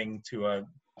record-based thing to a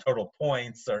total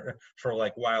points or for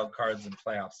like wild cards and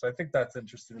playoffs. So I think that's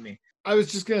interesting to me. I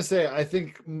was just gonna say, I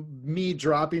think me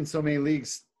dropping so many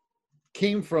leagues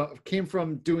came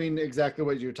from doing exactly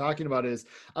what you're talking about. Is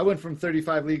I went from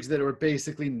 35 leagues that were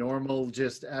basically normal,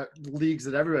 just leagues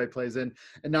that everybody plays in,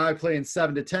 and now I play in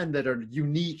 7 to 10 that are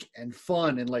unique and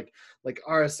fun and like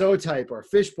RSO type or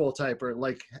Fishbowl type or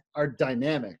like are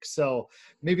dynamic. So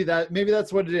maybe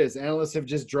that's what it is. Analysts have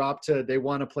just dropped to, they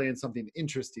want to play in something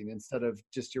interesting instead of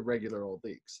just your regular old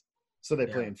leagues. So they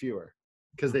play in fewer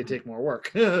because they take more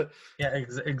work. Yeah,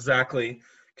 exactly.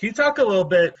 Can you talk a little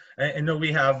bit? I know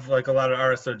we have like a lot of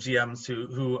RSO GMs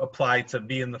who apply to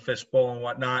be in the fishbowl and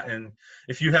whatnot. And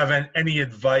if you have any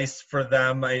advice for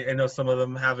them, I know some of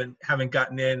them haven't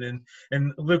gotten in,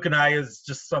 and Luke and I is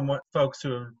just somewhat folks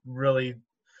who are really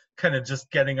kind of just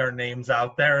getting our names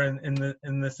out there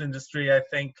in this industry. I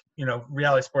think,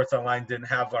 Reality Sports Online didn't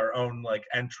have our own like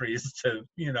entries to,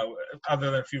 other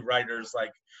than a few writers,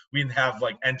 like we didn't have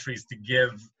like entries to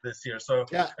give this year. So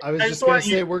yeah, I was just going to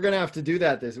say, we're going to have to do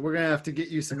that. We're going to have to get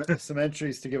you some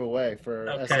entries to give away for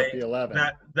SFB 11.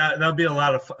 That'll be a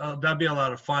lot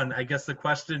of fun. I guess the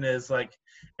question is like,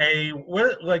 can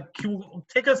you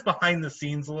take us behind the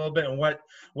scenes a little bit and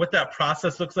what that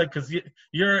process looks like? Because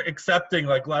you're accepting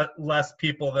like less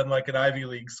people than like an Ivy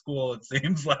League school, it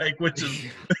seems like, which is,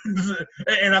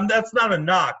 and that's not a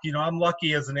knock. I'm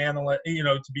lucky as an analyst,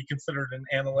 to be considered an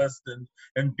analyst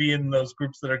and be in those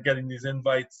groups that are getting these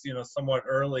invites, somewhat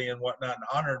early and whatnot, and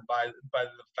honored by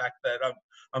the fact that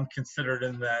I'm considered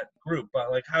in that group.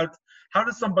 But like, how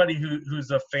does somebody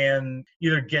who's a fan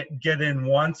either get in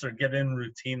once or get in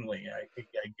routinely, I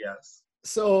guess?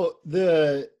 So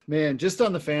just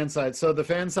on the fan side, so the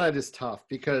fan side is tough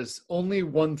because only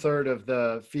 1/3 of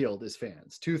the field is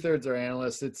fans. 2/3 are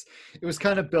analysts. It was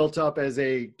kind of built up as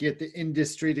get the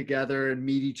industry together and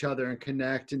meet each other and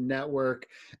connect and network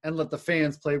and let the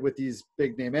fans play with these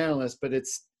big name analysts. But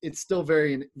it's still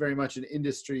very, very much an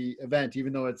industry event,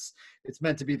 even though it's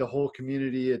meant to be the whole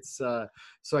community. So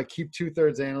I keep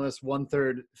 2/3 analysts,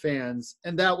 1/3 fans.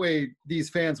 And that way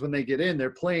these fans, when they get in,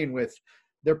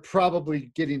 they're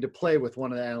probably getting to play with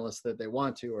one of the analysts that they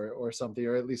want to, or something,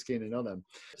 or at least getting to know them.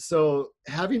 So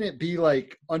having it be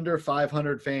like under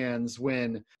 500 fans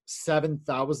when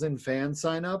 7,000 fans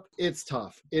sign up, it's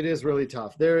tough. It is really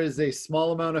tough. There is a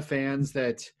small amount of fans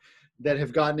that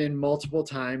have gotten in multiple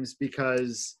times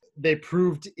because they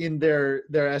proved in their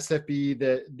SFB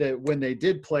that when they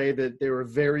did play that they were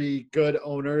very good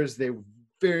owners. They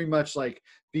very much like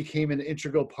became an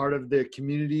integral part of the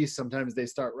community. Sometimes they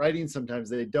start writing, sometimes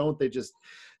they don't.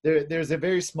 There's a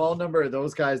very small number of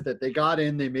those guys that they got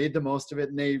in, they made the most of it,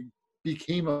 and they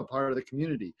became a part of the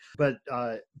community. But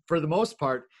for the most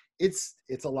part, it's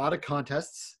a lot of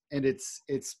contests, and it's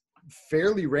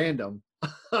fairly random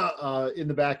in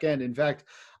the back end. In fact,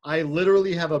 I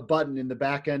literally have a button in the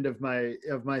back end of my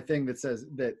thing that says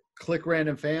that click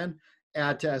random fan,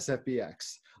 add to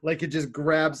SFBX. Like it just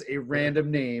grabs a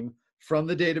random name from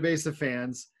the database of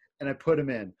fans and I put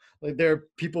them in. Like there are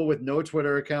people with no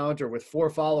Twitter account or with 4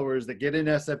 followers that get in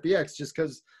SFBX just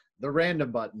because the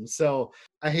random button. So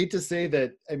I hate to say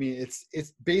that. I mean,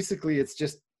 it's basically, it's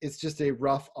just a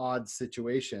rough, odd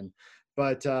situation,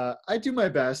 but I do my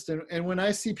best. And when I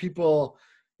see people,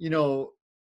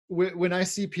 when I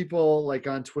see people like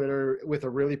on Twitter with a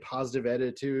really positive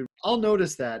attitude, I'll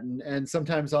notice that. And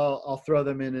sometimes I'll throw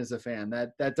them in as a fan.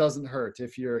 That doesn't hurt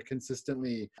if you're a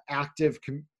consistently active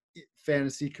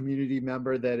fantasy community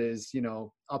member that is,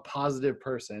 a positive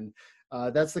person.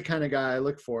 That's the kind of guy I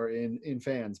look for in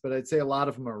fans, but I'd say a lot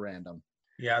of them are random.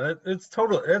 Yeah, it's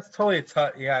totally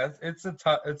tough. Yeah, it's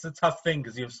a tough thing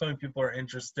because you have so many people are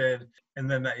interested,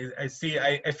 and then I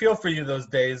feel for you those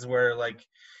days where like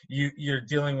you're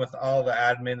dealing with all the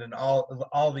admin and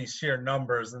all these sheer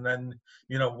numbers, and then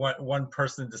one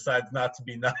person decides not to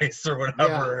be nice or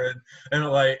whatever, yeah. and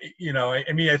like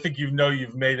I mean I think you've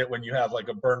made it when you have like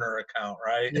a burner account,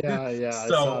 right? Yeah.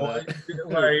 So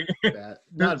like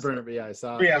not burner, but yeah, I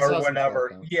saw or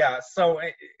whatever. Yeah, so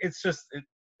it's just.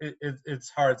 It's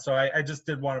hard. So I just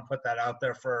did want to put that out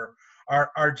there for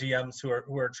our GMs who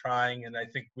are trying, and I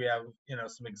think we have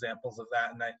some examples of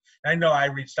that. And I know I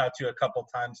reached out to you a couple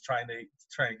times trying to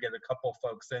get a couple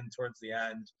folks in towards the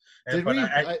end. Did we?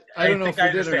 I don't know if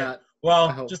we did or not.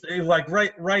 Well, just like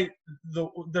right.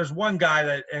 There's one guy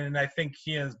that, and I think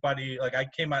he and his buddy, like I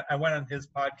went on his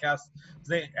podcast,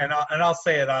 and I'll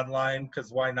say it online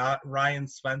because why not? Ryan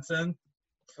Svensson.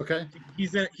 Okay.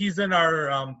 He's in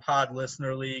our pod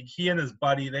listener league. He and his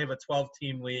buddy, they have a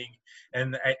 12-team league,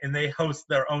 and they host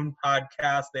their own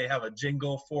podcast. They have a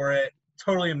jingle for it.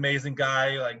 Totally amazing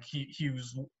guy. Like he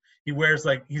wears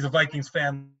like he's a Vikings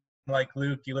fan like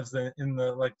Luke. He lives in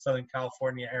the like Southern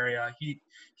California area.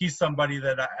 He's somebody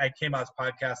that I came on his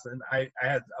podcast and I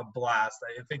had a blast.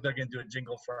 I think they're gonna do a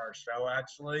jingle for our show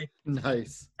actually.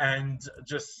 Nice. And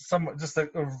just a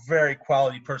very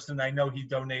quality person. I know he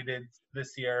donated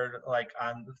this year like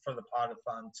for the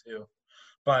podathon too.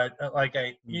 But like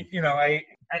I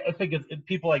think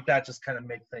people like that just kind of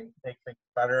make things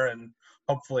better, and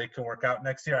hopefully it can work out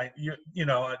next year.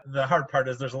 The hard part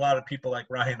is there's a lot of people like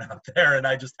Ryan out there, and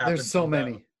I just happen there's so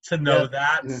many to know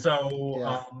that. Yeah.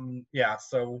 So yeah.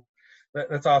 So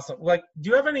That's awesome. Like, do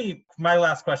you have any, my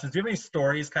last question, do you have any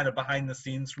stories kind of behind the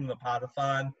scenes from the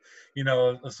Podathon,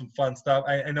 of some fun stuff?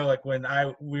 I know like when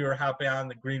we were hopping on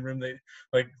the green room,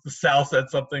 like Sal said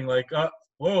something like,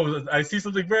 whoa, I see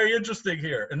something very interesting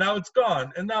here. And now it's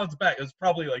gone. And now it's back. It was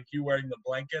probably like you wearing the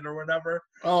blanket or whatever.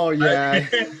 Oh yeah.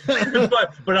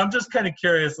 but I'm just kind of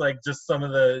curious, like just some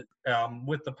of the,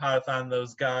 with the Podathon,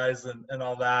 those guys and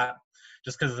all that.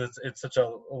 Just because it's such a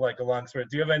long story.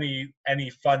 Do you have any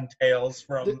fun tales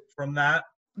from that?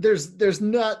 There's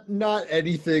not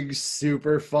anything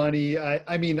super funny.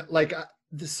 I mean, like,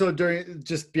 so during,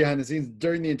 just behind the scenes,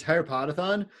 during the entire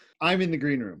Podathon, I'm in the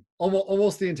green room.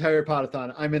 Almost the entire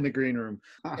Podathon, I'm in the green room.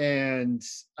 And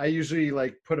I usually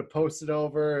like put a Post-it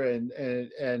over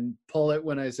and pull it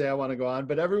when I say I want to go on.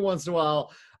 But every once in a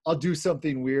while, I'll do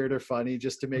something weird or funny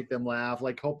just to make them laugh.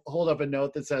 Like hold up a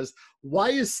note that says,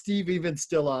 "Why is Steve even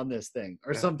still on this thing?"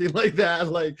 or something like that.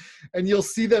 Like, and you'll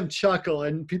see them chuckle,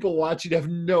 and people watching have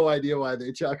no idea why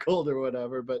they chuckled or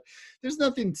whatever. But there's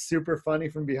nothing super funny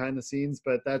from behind the scenes.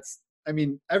 But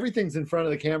everything's in front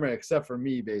of the camera except for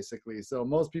me, basically. So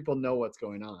most people know what's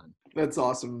going on. That's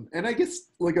awesome. And I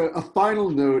guess like a final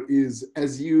note is,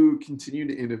 as you continue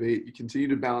to innovate, you continue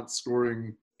to balance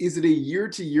scoring. Is it a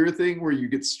year-to-year thing where you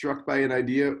get struck by an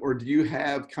idea, or do you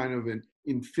have kind of an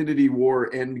Infinity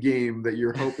War end game that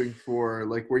you're hoping for,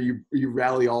 like where you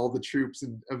rally all the troops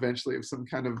and eventually have some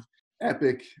kind of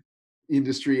epic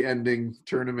industry-ending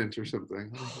tournament or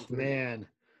something? Man,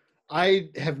 I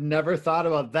have never thought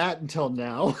about that until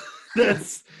now.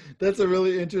 That's a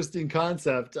really interesting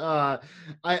concept. I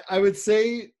would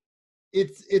say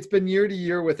it's been year to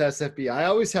year with SFB. I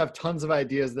always have tons of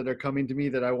ideas that are coming to me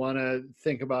that I want to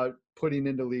think about putting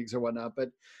into leagues or whatnot. But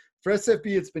for SFB,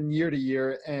 it's been year to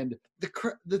year. And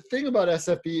the thing about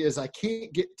SFB is I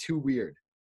can't get too weird.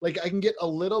 Like I can get a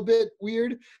little bit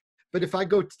weird, but if I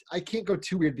can't go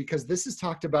too weird, because this is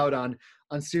talked about on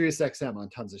Sirius XM on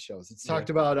tons of shows. It's talked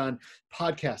about on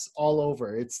podcasts all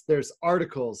over. There's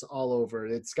articles all over.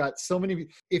 It's got so many.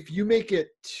 If you make it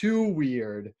too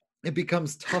weird, it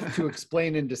becomes tough to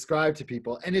explain and describe to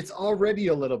people. And it's already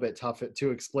a little bit tough to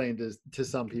explain to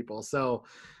some people. So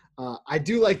I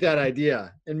do like that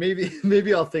idea. And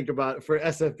maybe I'll think about it for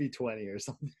SFB 20 or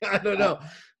something. I don't know.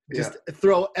 Just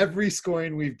throw every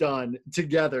scoring we've done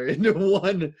together into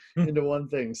one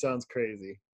thing. Sounds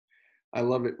crazy. I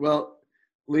love it. Well,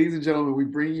 ladies and gentlemen, we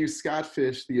bring you Scott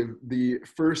Fish, the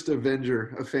first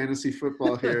Avenger of fantasy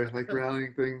football here, like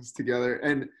rallying things together.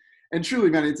 And truly,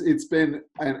 man, it's been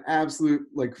an absolute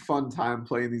like fun time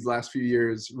playing these last few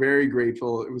years. Very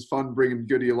grateful. It was fun bringing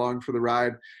Goody along for the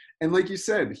ride. And like you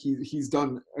said, he's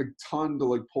done a ton to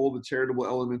like pull the charitable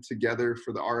element together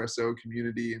for the RSO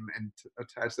community and to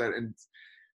attach that. And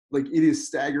like it is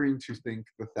staggering to think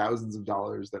the thousands of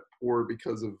dollars that pour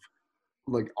because of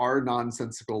like our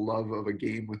nonsensical love of a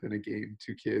game within a game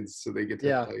to kids, so they get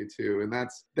to play too. And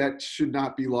that should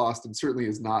not be lost, and certainly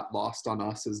is not lost on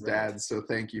us as dads. So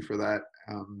thank you for that.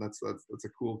 That's a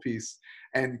cool piece.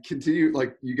 And continue,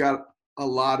 like you got a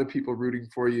lot of people rooting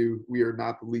for you. We are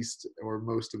not the least or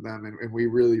most of them, and we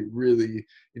really, really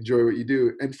enjoy what you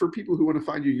do. And for people who want to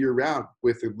find you year round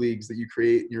with the leagues that you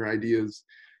create and your ideas,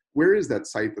 where is that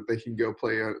site that they can go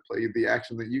play the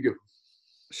action that you give them?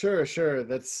 Sure.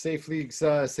 That's Safe Leagues,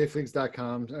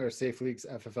 safeleagues.com or Safe Leagues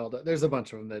FFL. There's a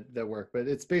bunch of them that work, but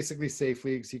it's basically Safe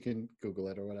Leagues. You can Google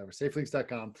it or whatever.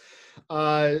 Safeleagues.com.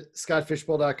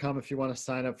 ScottFishbowl.com if you want to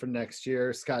sign up for next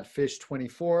year.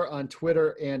 ScottFish24 on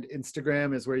Twitter and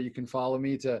Instagram is where you can follow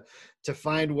me to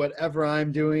find whatever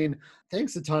I'm doing.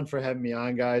 Thanks a ton for having me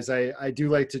on, guys. I do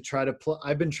like to try to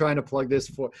I've been trying to plug this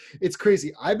it's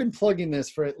crazy. I've been plugging this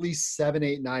for at least 7,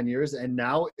 8, 9 years. And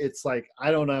now it's like,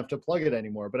 I don't have to plug it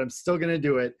anymore, but I'm still going to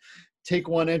do it. Take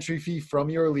one entry fee from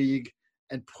your league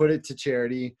and put it to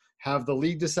charity. Have the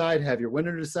league decide, have your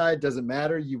winner decide. Doesn't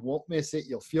matter. You won't miss it.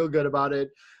 You'll feel good about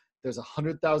it. There's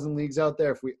 100,000 leagues out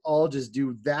there. If we all just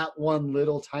do that one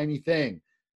little tiny thing,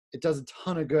 it does a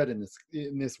ton of good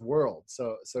in this world.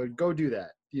 So go do that.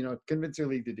 Convince your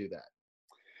league to do that.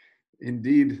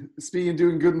 Indeed. Speaking of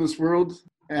doing good in this world,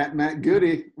 at Matt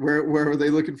Goody, where are they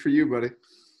looking for you, buddy?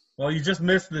 Well, you just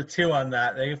missed the 2 on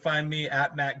that. They can find me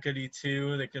at Matt Goody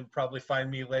 2. They can probably find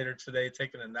me later today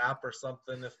taking a nap or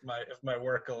something if my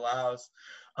work allows.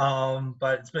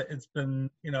 But it's been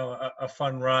a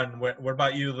fun run. What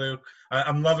about you, Luke?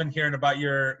 I'm loving hearing about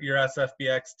your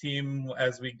SFBX team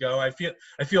as we go. I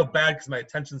feel bad because my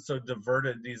attention's so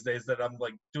diverted these days that I'm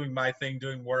like doing my thing,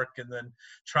 doing work, and then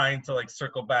trying to like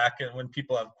circle back. And when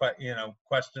people have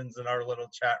questions in our little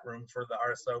chat room for the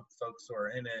RSO folks who are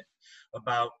in it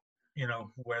about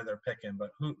where they're picking.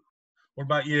 But what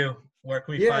about you? Where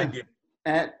can we find you?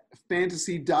 at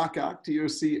FantasyDocOc,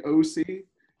 DOCOC.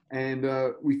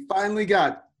 And we finally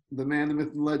got the man, the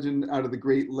myth, and legend out of the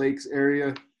Great Lakes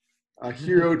area, a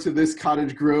hero to this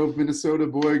Cottage Grove, Minnesota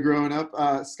boy growing up.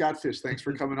 Scott Fish, thanks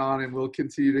for coming on, and we'll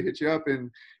continue to hit you up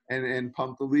and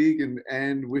pump the league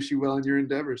and wish you well in your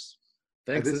endeavors.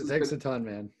 Thanks a ton,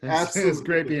 man. Absolutely. It's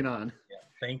great being on. Yeah,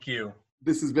 thank you.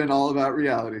 This has been All About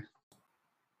Reality.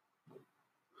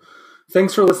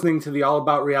 Thanks for listening to the All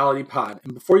About Reality pod.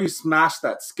 And before you smash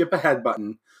that skip ahead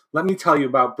button, let me tell you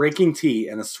about Breaking Tea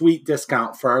and a sweet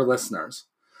discount for our listeners.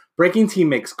 Breaking Tea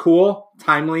makes cool,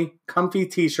 timely, comfy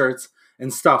t-shirts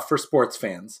and stuff for sports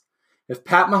fans. If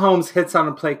Pat Mahomes hits on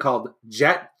a play called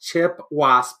Jet Chip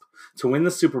Wasp to win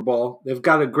the Super Bowl, they've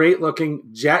got a great-looking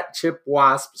Jet Chip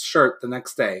Wasp shirt the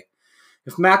next day.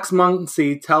 If Max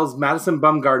Muncy tells Madison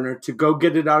Bumgarner to go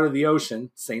get it out of the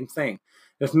ocean, same thing.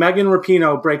 If Megan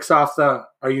Rapinoe breaks off the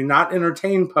 "Are you not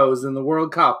entertained" pose in the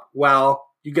World Cup, well,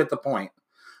 you get the point.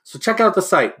 So check out the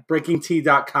site,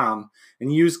 breakingtea.com,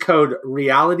 and use code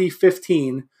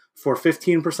REALITY15 for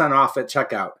 15% off at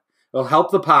checkout. It'll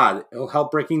help the pod, it'll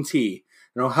help Breaking Tea,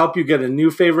 and it'll help you get a new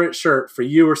favorite shirt for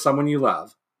you or someone you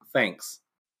love. Thanks.